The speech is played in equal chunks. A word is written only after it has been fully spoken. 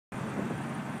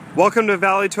Welcome to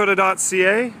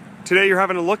valleytoyota.ca. Today you're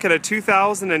having a look at a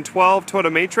 2012 Toyota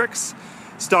Matrix,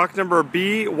 stock number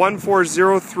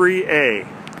B1403A.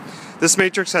 This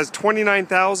Matrix has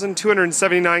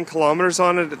 29,279 kilometers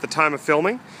on it at the time of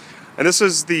filming, and this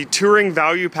is the touring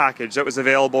value package that was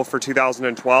available for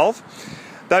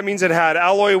 2012. That means it had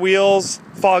alloy wheels,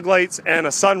 fog lights, and a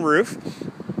sunroof,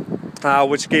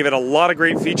 which gave it a lot of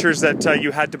great features that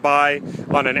you had to buy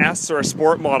on an S or a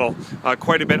Sport model,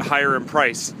 quite a bit higher in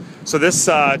price. So this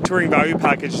touring value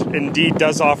package indeed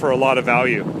does offer a lot of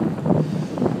value.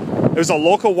 It was a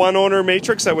local one-owner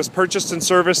Matrix that was purchased and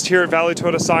serviced here at Valley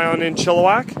Toyota Scion in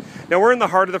Chilliwack. Now we're in the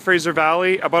heart of the Fraser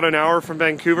Valley, about an hour from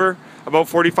Vancouver, about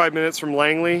 45 minutes from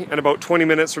Langley, and about 20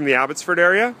 minutes from the Abbotsford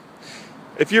area.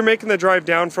 If you're making the drive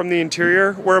down from the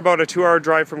interior, we're about a 2-hour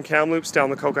drive from Kamloops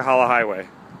down the Coquitlam highway.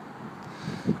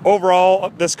 Overall,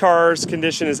 this car's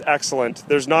condition is excellent.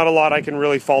 There's not a lot I can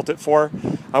really fault it for.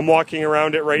 I'm walking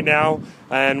around it right now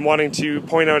and wanting to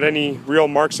point out any real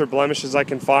marks or blemishes I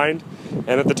can find.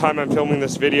 And at the time I'm filming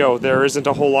this video, there isn't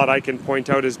a whole lot I can point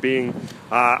out as being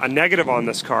a negative on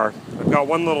this car. I've got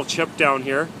one little chip down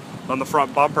here on the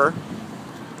front bumper.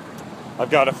 I've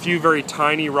got a few very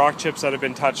tiny rock chips that have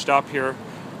been touched up here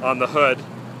on the hood,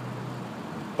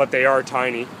 but they are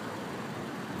tiny.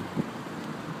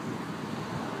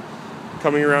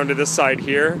 Coming around to this side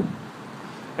here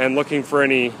and looking for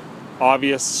any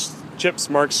obvious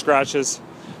chips, marks, scratches.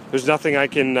 There's nothing I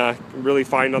can really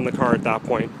find on the car at that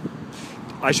point.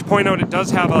 I should point out it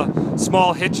does have a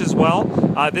small hitch as well.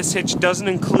 This hitch doesn't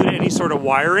include any sort of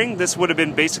wiring. This would have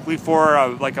been basically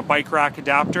for like a bike rack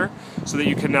adapter so that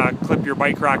you can clip your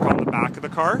bike rack on the back of the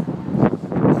car.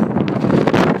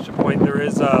 I should point there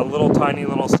is a little tiny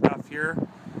little scuff here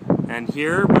and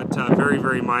here, but very,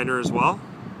 very minor as well.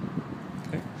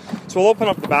 So we'll open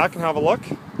up the back and have a look.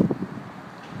 If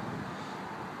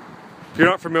you're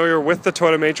not familiar with the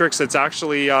Toyota Matrix, it's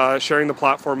actually sharing the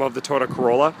platform of the Toyota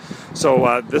Corolla.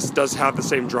 So this does have the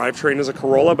same drivetrain as a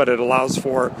Corolla, but it allows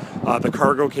for the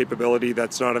cargo capability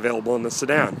that's not available in the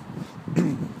sedan.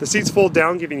 The seats fold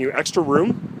down, giving you extra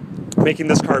room, making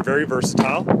this car very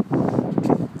versatile.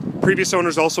 Previous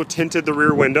owners also tinted the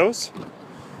rear windows.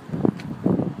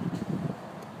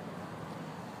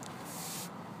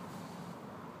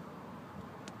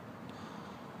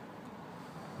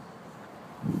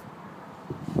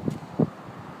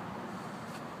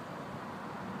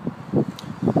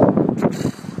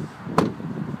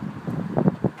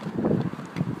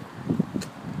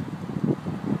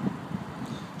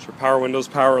 Power windows,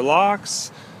 power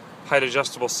locks, height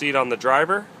adjustable seat on the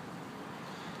driver.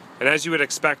 And as you would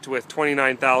expect with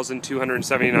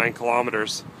 29,279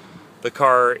 kilometers, the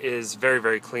car is very,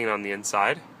 very clean on the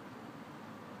inside.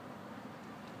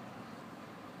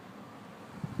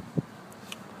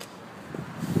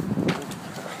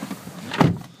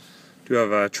 Do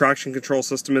have a traction control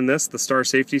system in this, the Star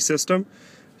Safety system.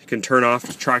 You can turn off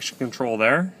the traction control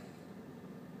there.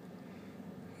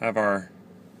 Have our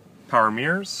power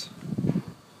mirrors,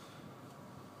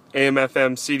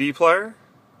 AM/FM CD player.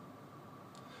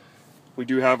 We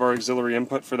do have our auxiliary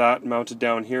input for that mounted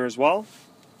down here as well.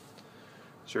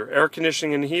 It's your air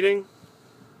conditioning and heating,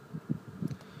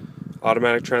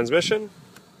 automatic transmission,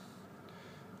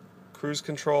 cruise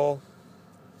control.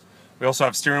 We also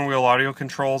have steering wheel audio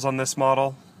controls on this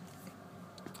model.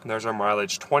 And there's our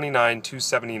mileage,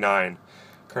 29,279,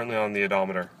 currently on the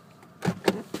odometer.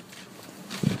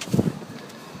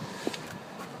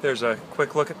 There's a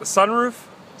quick look at the sunroof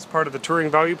as part of the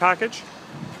touring value package.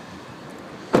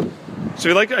 So if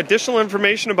you'd like additional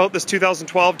information about this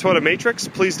 2012 Toyota Matrix,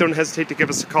 please don't hesitate to give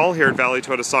us a call here at Valley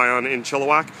Toyota Scion in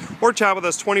Chilliwack, or chat with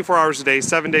us 24 hours a day,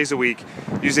 7 days a week,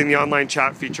 using the online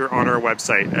chat feature on our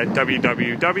website at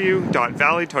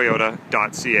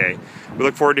www.valleytoyota.ca. We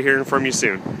look forward to hearing from you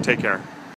soon. Take care.